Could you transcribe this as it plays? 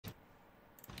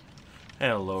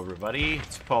Hello everybody,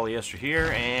 it's Polyester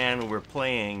here, and we're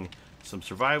playing some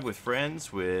Survive with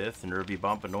Friends with Nervy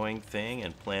Bump, AnnoyingThing,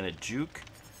 and Planet Juke.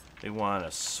 They want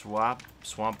a swamp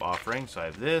offering, so I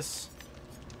have this.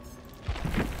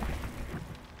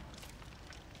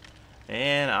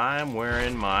 And I'm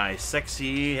wearing my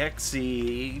sexy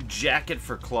jacket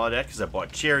for Claudette because I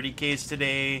bought Charity Case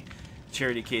today.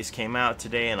 Charity Case came out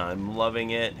today and I'm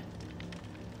loving it.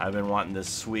 I've been wanting this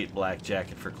sweet black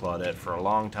jacket for Claudette for a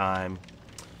long time.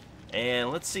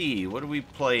 And let's see, what have we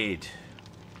played?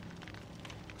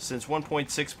 Since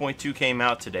 1.6.2 came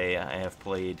out today, I have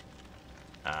played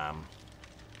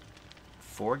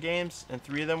 4 games, and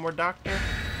 3 of them were Doctor.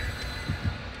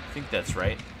 I think that's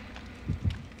right.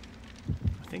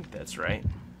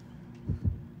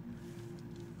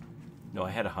 No, I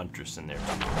had a Huntress in there too.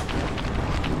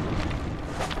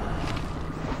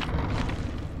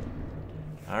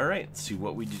 Alright, let's see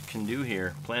what we can do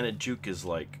here. Planet Juke is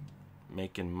like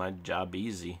making my job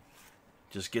easy.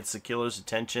 Just gets the killer's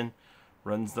attention,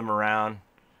 runs them around.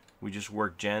 We just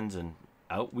work gens and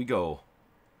out we go.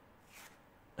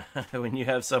 When you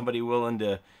have somebody willing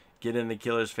to get in the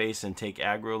killer's face and take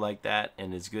aggro like that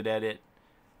and is good at it,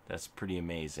 that's pretty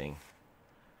amazing.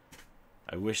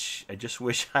 I just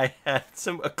wish I had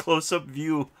a close-up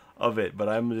view of it, but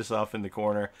I'm just off in the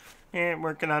corner.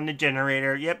 Working on the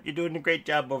generator. Yep, you're doing a great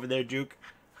job over there, Juke.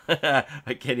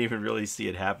 I can't even really see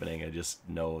it happening. I just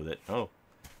know that, oh,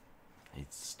 he's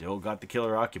still got the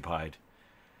killer occupied,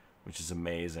 which is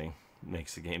amazing. It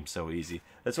makes the game so easy.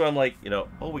 That's why I'm like, you know,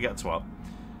 oh, we got swamp.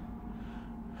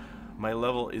 My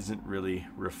level isn't really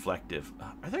reflective.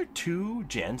 Are there 2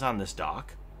 gens on this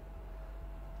dock?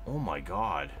 Oh my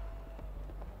god.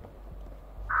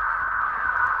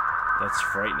 That's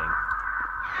frightening.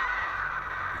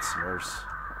 It's Smurfs.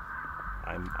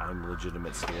 I'm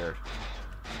legitimate scared.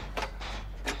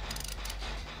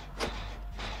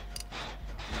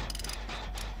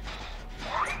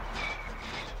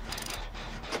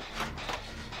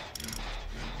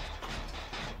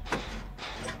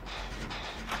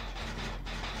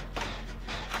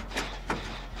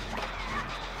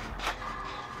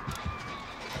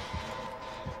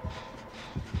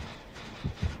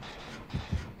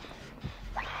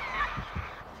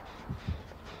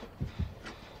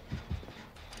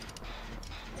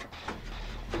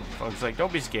 Folks like,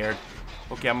 don't be scared.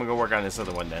 Okay, I'm gonna go work on this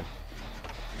other one then.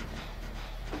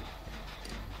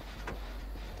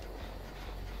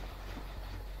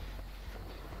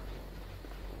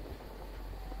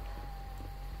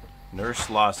 Nurse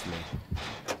lost me.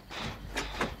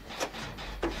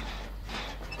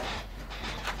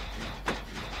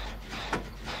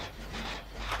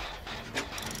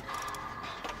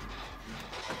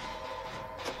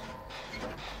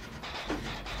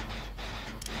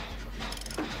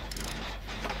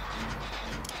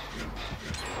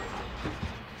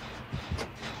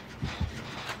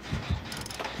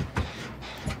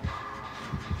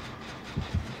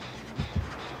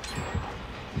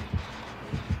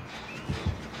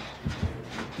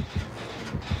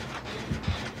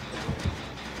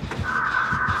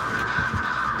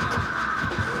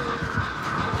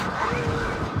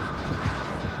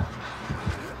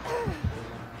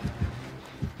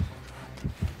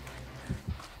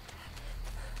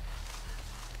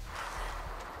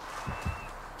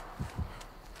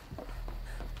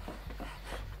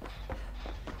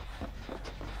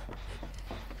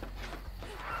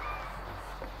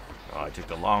 Oh, I took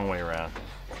the long way around.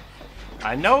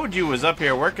 I knowed you was up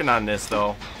here working on this,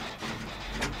 though.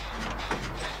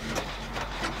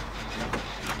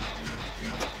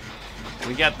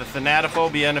 We got the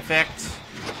thanatophobia in effect.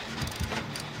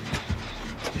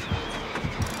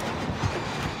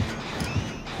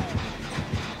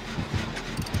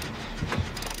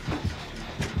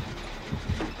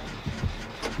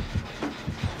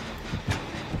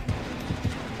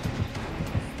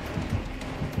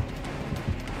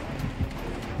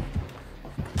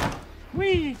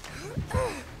 Whee!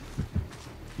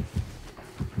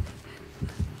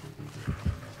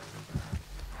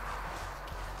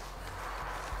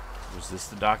 Was this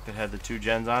the dock that had the 2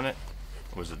 gens on it?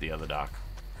 Or was it the other dock?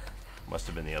 Must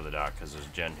have been the other dock because there's a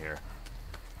gen here.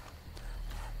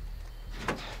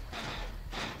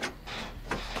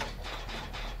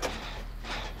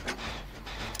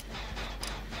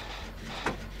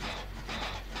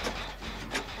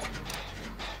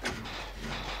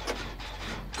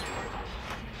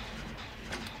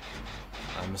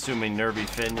 I'm assuming Nervy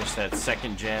finished that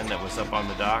 2nd gen that was up on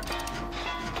the dock.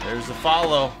 There's the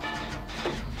follow.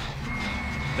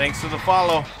 Thanks for the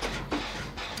follow.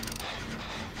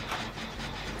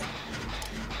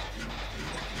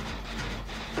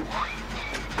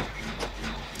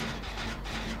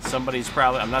 Somebody's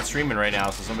probably... I'm not streaming right now,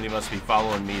 so somebody must be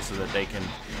following me so that they can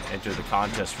enter the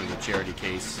contest for the charity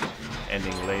case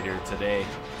ending later today.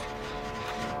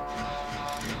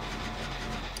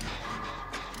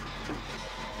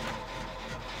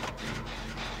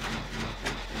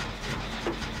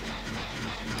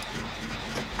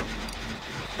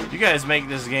 You guys make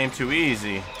this game too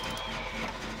easy.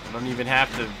 I don't even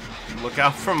have to look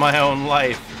out for my own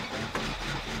life.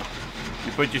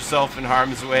 You put yourself in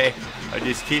harm's way. I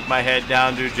just keep my head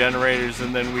down, do generators,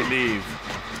 and then we leave.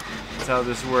 That's how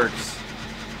this works.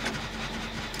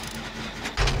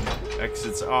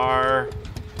 Exits are...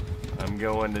 I'm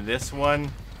going to this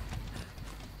one.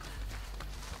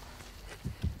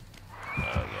 Oh,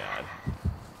 God.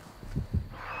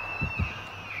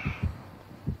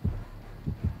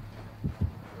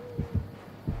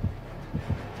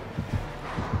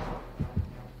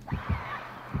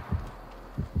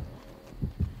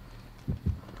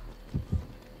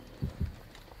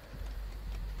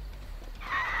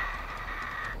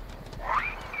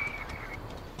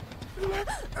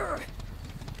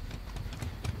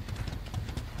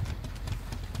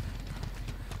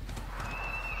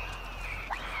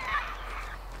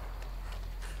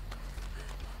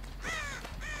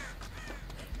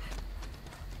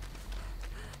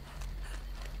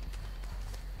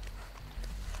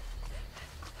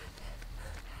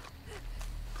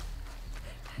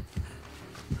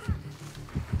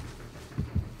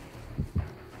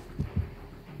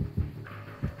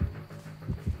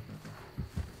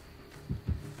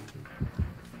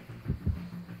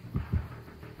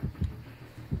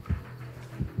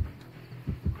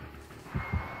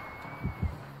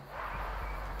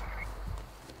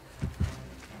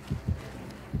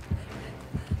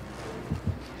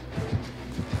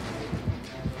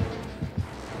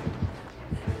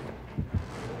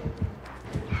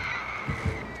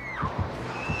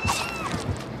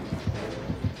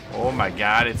 Oh my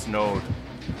God, it's NOED.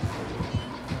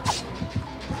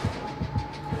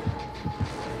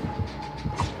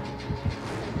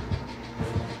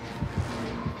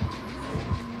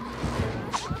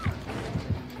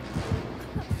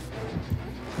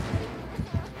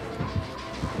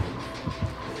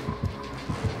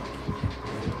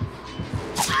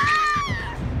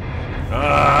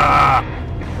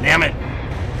 Damn it.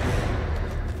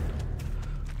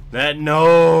 That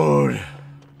NOED.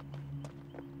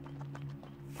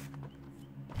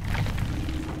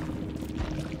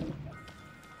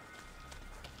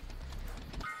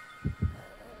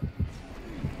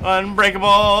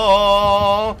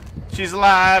 Unbreakable! She's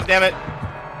alive, damn it!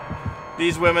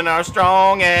 These women are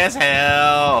strong as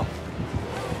hell!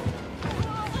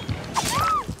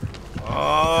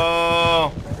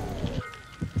 Oh!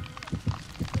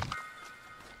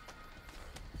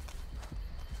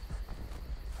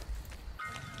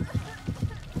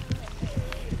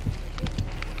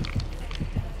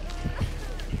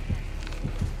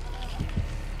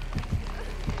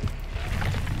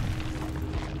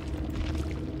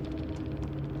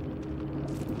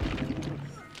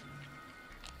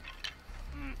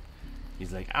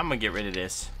 He's like, I'm gonna get rid of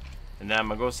this, and then I'm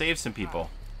gonna go save some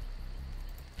people.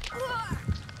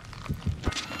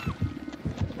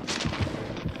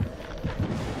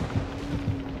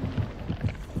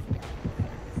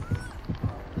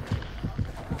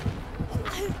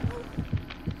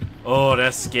 Oh,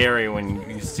 that's scary when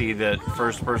you see the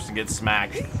first person get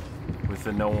smacked with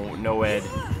the NOED.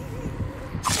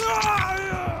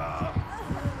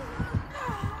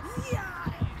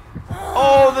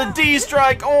 Oh, the D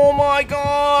strike! Oh my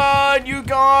God, you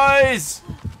guys!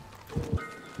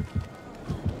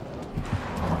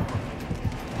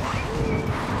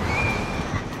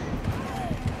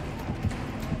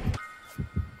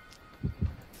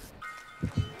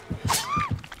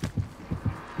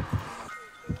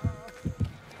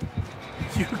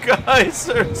 You guys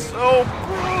are so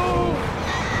pro!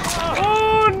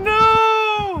 Oh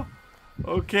no!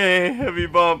 Okay, heavy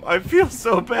bump. I feel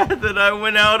so bad that I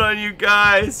went out on you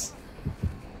guys.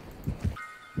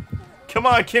 Come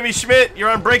on, Kimmy Schmidt, you're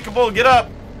unbreakable. Get up.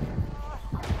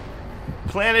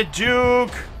 Planet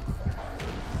Juke.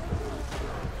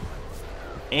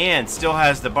 And still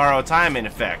has the borrow time in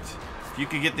effect. If you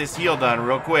could get this heal done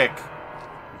real quick.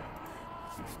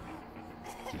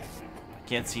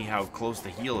 Can't see how close the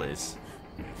heal is.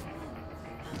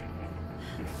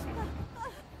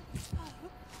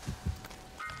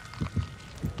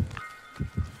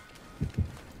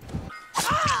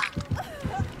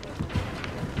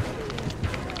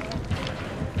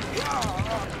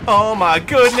 Oh my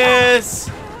goodness!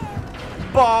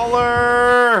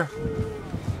 Baller!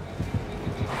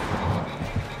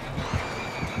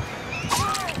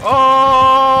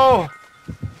 Oh!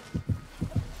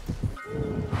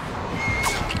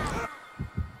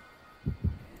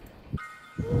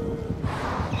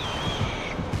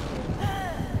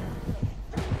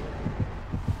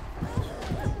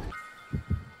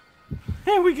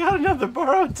 Hey, we got another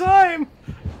borrowed time.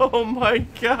 Oh my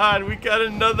god, we got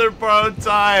another borrowed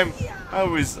time. I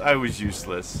was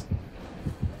useless.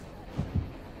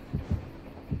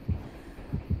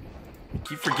 I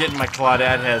keep forgetting my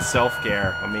Claudette has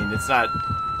self-care. I mean, it's not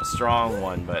a strong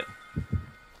one, but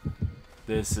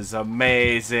this is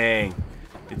amazing.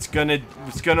 It's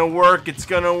gonna work. It's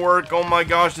gonna work. Oh my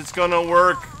gosh, it's gonna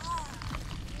work.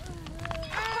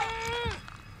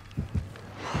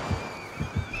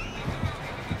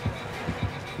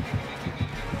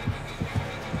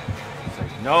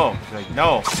 No, it's like,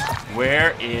 no.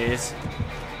 Where is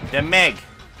the Meg?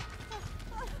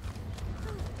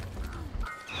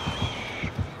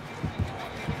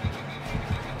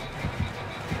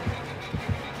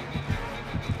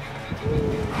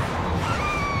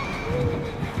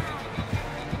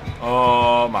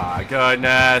 Oh my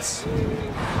goodness.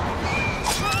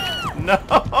 No!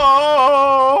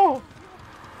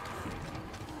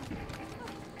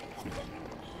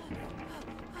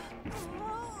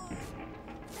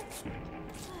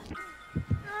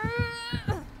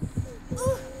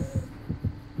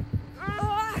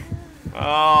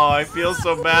 Oh, I feel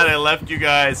so bad I left you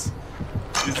guys.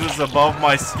 This is above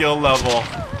my skill level.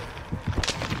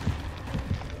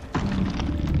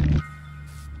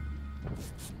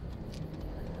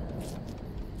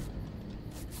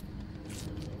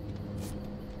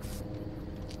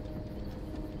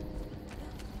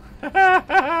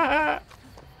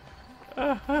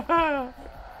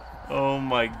 Oh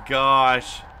my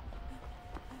gosh.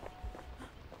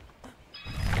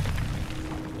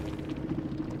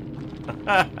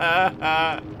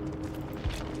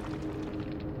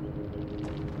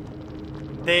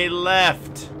 They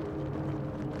left.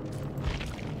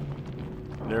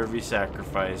 Nervy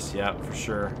sacrifice, yeah, for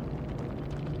sure.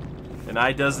 And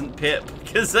I doesn't pip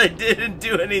because I didn't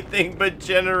do anything but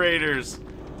generators.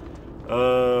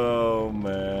 Oh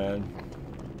man.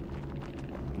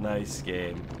 Nice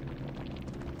game.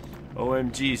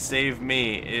 OMG, Save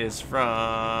Me is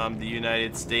from the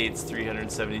United States,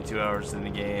 372 hours in the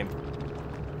game.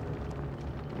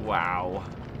 Wow.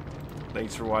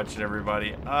 Thanks for watching,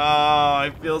 everybody. Oh,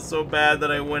 I feel so bad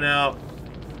that I went out.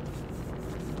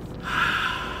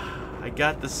 I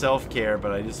got the self-care,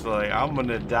 but I just feel like I'm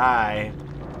gonna die.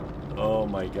 Oh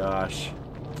my gosh.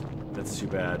 That's too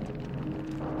bad.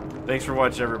 Thanks for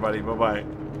watching, everybody. Bye-bye.